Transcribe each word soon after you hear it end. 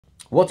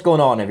What's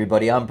going on,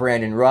 everybody? I'm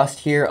Brandon Rust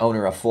here,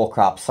 owner of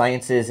FulCrop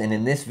Sciences, and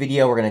in this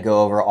video we're going to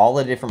go over all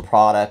the different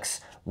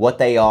products, what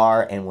they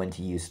are, and when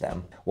to use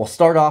them. We'll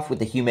start off with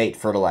the Humate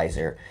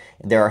Fertilizer.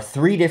 There are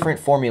three different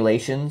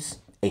formulations: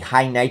 a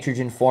high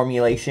nitrogen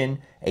formulation,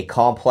 a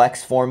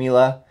complex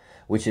formula,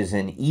 which is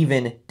an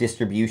even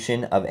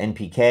distribution of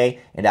NPK,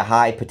 and a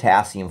high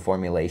potassium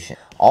formulation.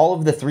 All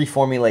of the three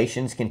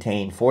formulations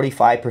contain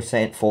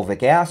 45%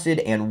 fulvic acid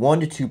and 1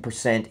 to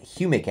 2%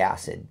 humic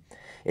acid.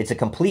 It's a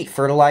complete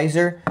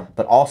fertilizer,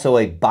 but also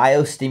a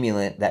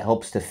biostimulant that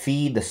helps to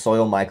feed the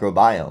soil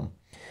microbiome.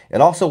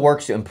 It also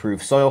works to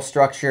improve soil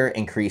structure,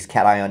 increase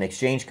cation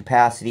exchange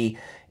capacity,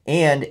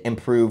 and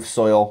improve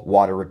soil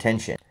water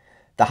retention.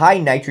 The high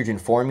nitrogen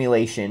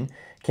formulation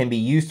can be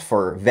used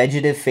for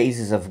vegetative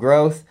phases of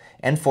growth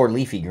and for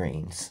leafy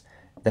greens.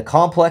 The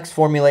complex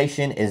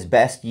formulation is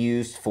best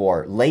used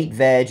for late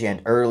veg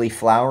and early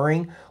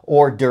flowering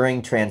or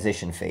during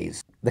transition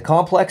phase. The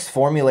complex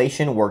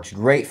formulation works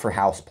great for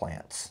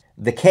houseplants.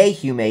 The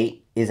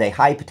K-Humate is a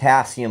high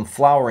potassium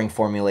flowering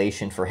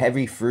formulation for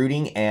heavy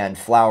fruiting and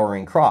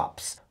flowering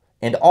crops.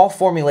 And all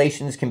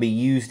formulations can be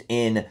used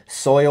in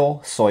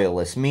soil,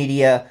 soilless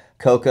media,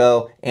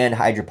 cocoa, and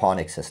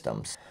hydroponic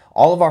systems.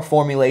 All of our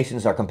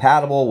formulations are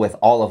compatible with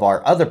all of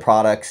our other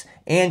products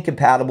and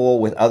compatible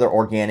with other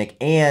organic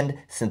and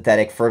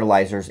synthetic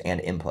fertilizers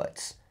and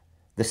inputs.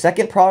 The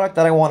second product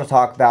that I want to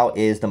talk about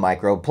is the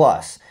Microbe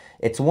Plus.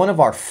 It's one of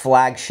our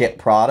flagship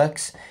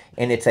products,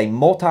 and it's a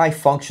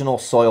multifunctional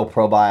soil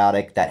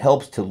probiotic that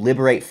helps to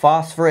liberate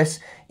phosphorus,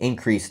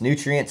 increase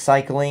nutrient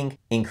cycling,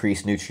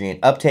 increase nutrient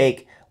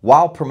uptake,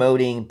 while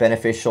promoting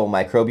beneficial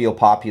microbial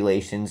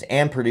populations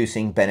and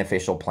producing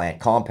beneficial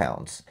plant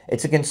compounds.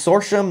 It's a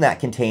consortium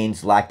that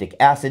contains lactic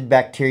acid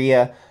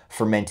bacteria,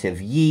 fermentive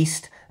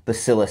yeast,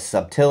 Bacillus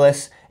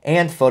subtilis,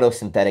 and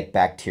photosynthetic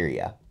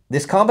bacteria.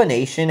 This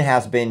combination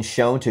has been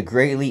shown to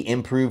greatly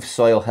improve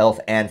soil health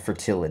and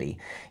fertility,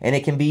 and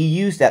it can be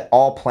used at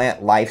all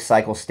plant life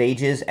cycle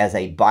stages as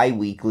a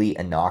biweekly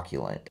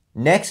inoculant.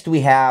 Next,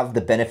 we have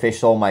the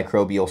beneficial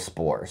microbial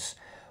spores.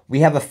 We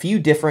have a few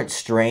different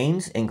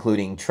strains,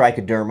 including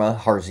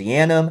Trichoderma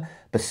harzianum,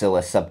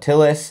 Bacillus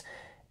subtilis,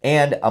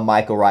 and a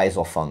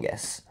mycorrhizal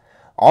fungus.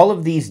 All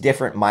of these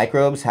different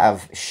microbes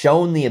have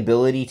shown the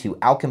ability to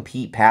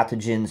outcompete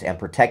pathogens and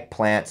protect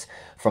plants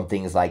from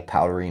things like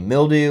powdery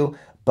mildew,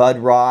 bud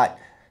rot,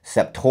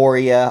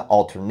 septoria,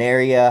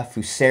 alternaria,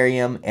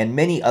 fusarium, and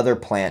many other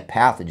plant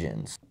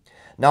pathogens.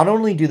 Not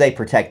only do they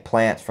protect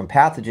plants from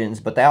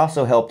pathogens, but they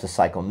also help to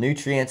cycle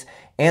nutrients,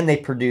 and they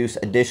produce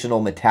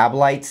additional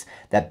metabolites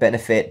that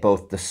benefit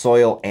both the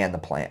soil and the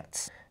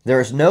plants.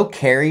 There is no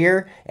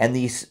carrier, and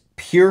these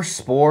pure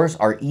spores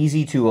are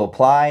easy to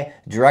apply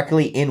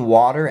directly in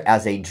water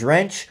as a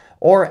drench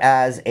or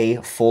as a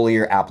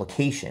foliar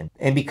application.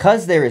 And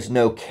because there is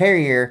no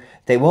carrier,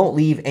 they won't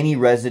leave any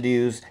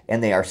residues,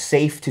 and they are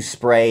safe to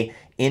spray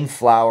in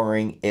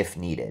flowering if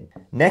needed.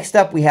 Next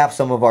up, we have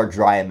some of our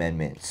dry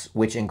amendments,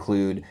 which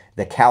include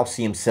the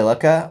calcium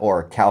silica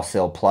or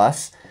Calcil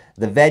Plus,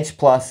 the Veg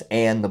Plus,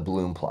 and the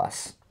Bloom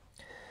Plus.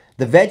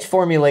 The veg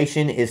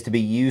formulation is to be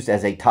used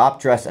as a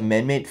top dress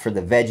amendment for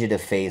the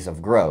vegetative phase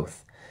of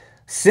growth.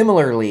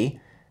 Similarly,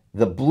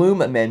 the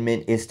Bloom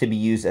amendment is to be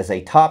used as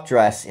a top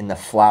dress in the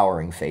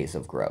flowering phase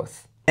of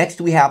growth.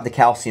 Next, we have the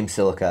calcium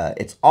silica.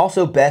 It's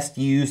also best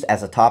used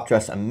as a top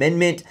dress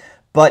amendment,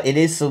 but it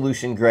is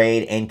solution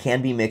grade and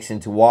can be mixed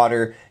into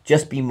water.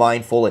 Just be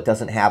mindful it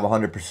doesn't have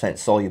 100%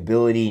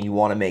 solubility, and you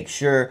want to make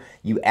sure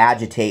you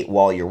agitate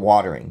while you're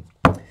watering.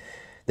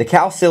 The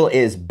Calcil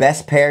is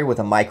best paired with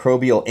a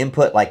microbial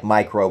input like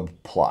Microbe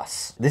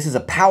Plus. This is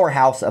a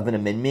powerhouse of an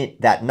amendment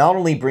that not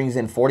only brings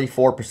in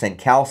 44%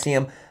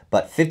 calcium,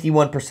 but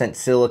 51%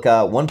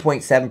 silica,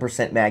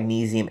 1.7%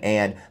 magnesium,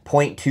 and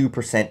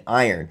 0.2%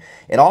 iron.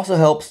 It also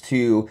helps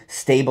to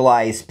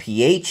stabilize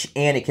pH,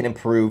 and it can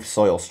improve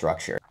soil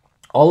structure.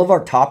 All of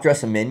our top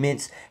dress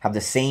amendments have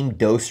the same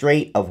dose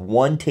rate of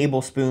 1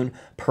 tablespoon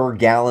per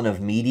gallon of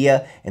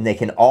media, and they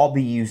can all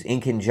be used in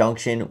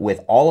conjunction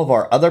with all of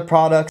our other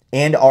products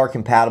and are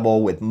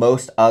compatible with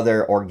most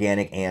other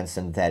organic and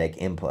synthetic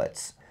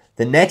inputs.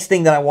 The next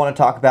thing that I want to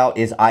talk about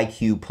is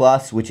IQ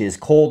Plus, which is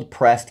cold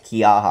pressed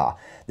Quiaja.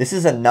 This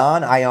is a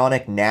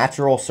non-ionic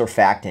natural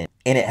surfactant,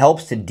 and it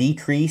helps to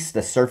decrease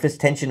the surface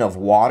tension of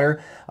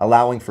water,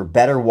 allowing for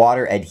better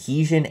water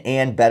adhesion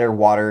and better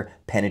water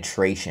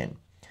penetration.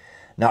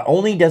 Not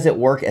only does it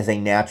work as a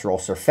natural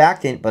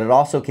surfactant, but it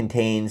also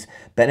contains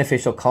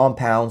beneficial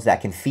compounds that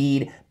can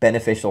feed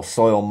beneficial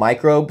soil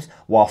microbes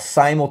while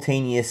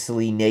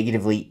simultaneously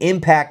negatively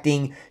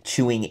impacting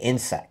chewing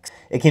insects.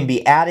 It can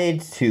be added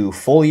to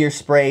foliar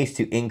sprays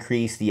to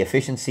increase the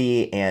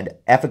efficiency and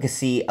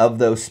efficacy of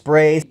those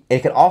sprays. It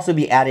can also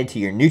be added to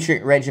your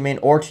nutrient regimen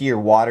or to your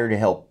water to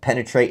help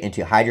penetrate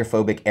into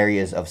hydrophobic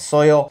areas of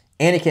soil,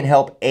 and it can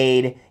help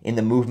aid in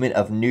the movement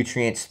of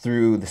nutrients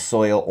through the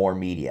soil or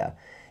media.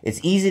 It's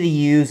easy to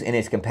use and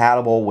it's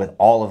compatible with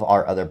all of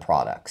our other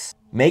products.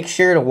 Make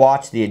sure to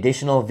watch the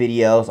additional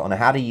videos on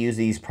how to use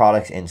these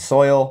products in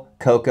soil,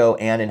 cocoa,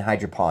 and in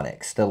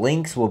hydroponics. The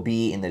links will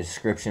be in the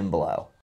description below.